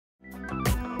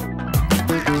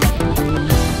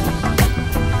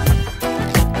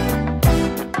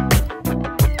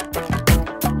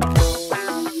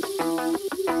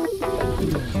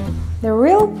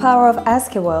power of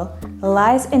SQL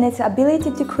lies in its ability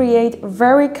to create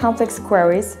very complex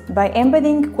queries by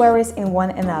embedding queries in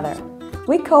one another.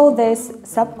 We call this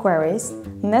subqueries,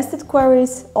 nested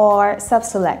queries, or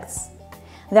subselects.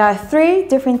 There are three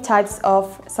different types of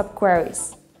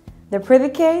subqueries: the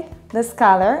predicate, the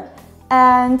scalar,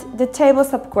 and the table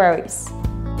subqueries.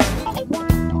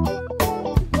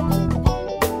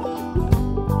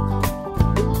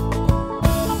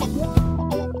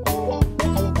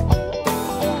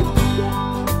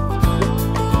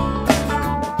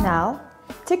 Now,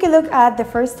 take a look at the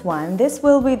first one. This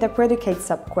will be the predicate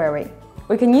subquery.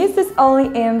 We can use this only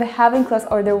in the having clause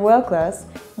or the will clause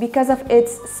because of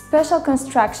its special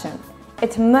construction.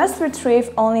 It must retrieve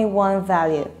only one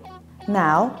value.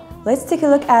 Now, let's take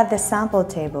a look at the sample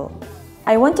table.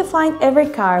 I want to find every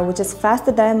car which is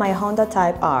faster than my Honda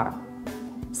Type R.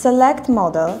 Select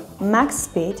model max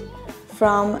speed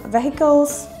from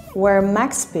vehicles where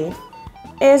max speed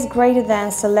is greater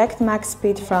than select max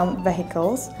speed from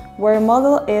vehicles where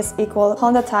model is equal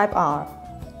Honda Type R.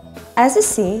 As you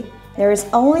see, there is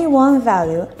only one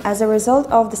value as a result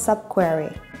of the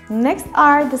subquery. Next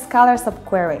are the scalar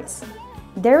subqueries.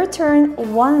 They return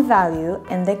one value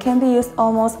and they can be used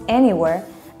almost anywhere.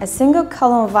 A single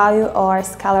column value or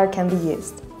scalar can be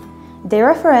used. They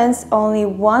reference only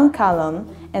one column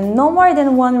and no more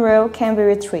than one row can be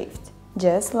retrieved,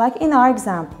 just like in our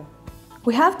example.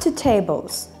 We have two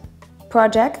tables,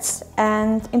 projects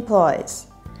and employees.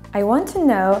 I want to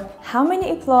know how many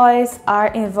employees are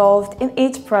involved in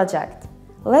each project.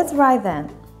 Let's write them.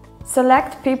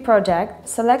 Select P project,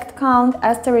 select count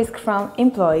asterisk from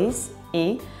employees,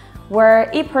 E, where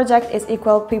E project is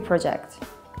equal P project,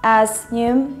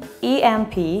 assume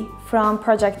EMP from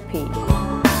project P.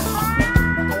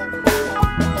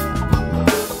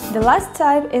 The last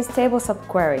type is table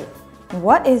subquery.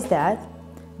 What is that?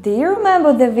 Do you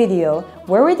remember the video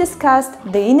where we discussed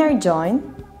the inner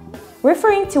join?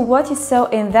 Referring to what you saw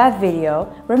in that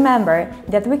video, remember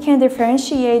that we can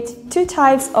differentiate two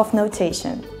types of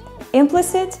notation: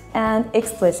 implicit and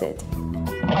explicit.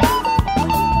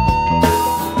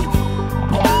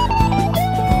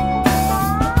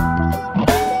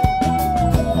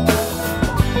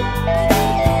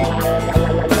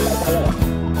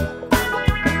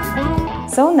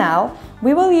 So now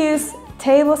we will use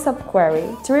table subquery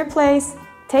to replace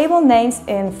table names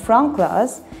in from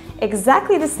clause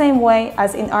exactly the same way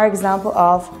as in our example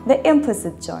of the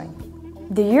implicit join.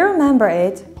 Do you remember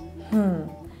it?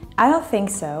 I don't think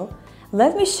so.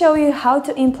 Let me show you how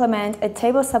to implement a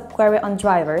table subquery on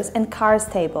drivers and cars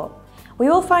table. We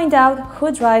will find out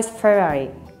who drives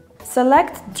Ferrari.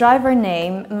 Select driver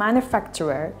name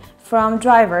manufacturer. From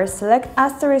drivers, select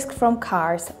asterisk from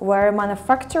cars, where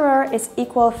manufacturer is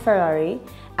equal Ferrari,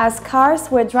 as cars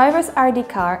where driver's ID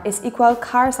car is equal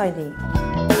car's ID.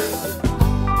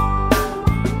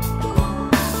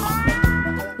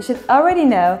 You should already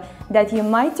know that you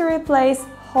might replace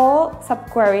whole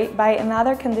subquery by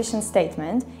another condition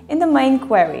statement in the main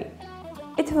query.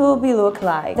 It will look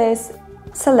like this.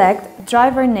 Select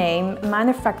driver name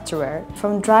manufacturer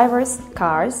from drivers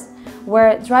cars,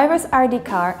 where driver's ID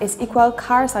car is equal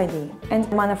car's ID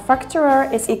and manufacturer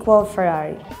is equal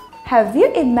Ferrari. Have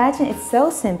you imagined it so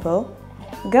simple?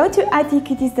 Go to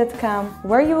ITCuties.com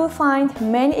where you will find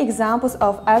many examples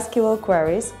of SQL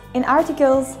queries in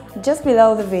articles just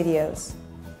below the videos.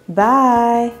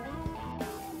 Bye!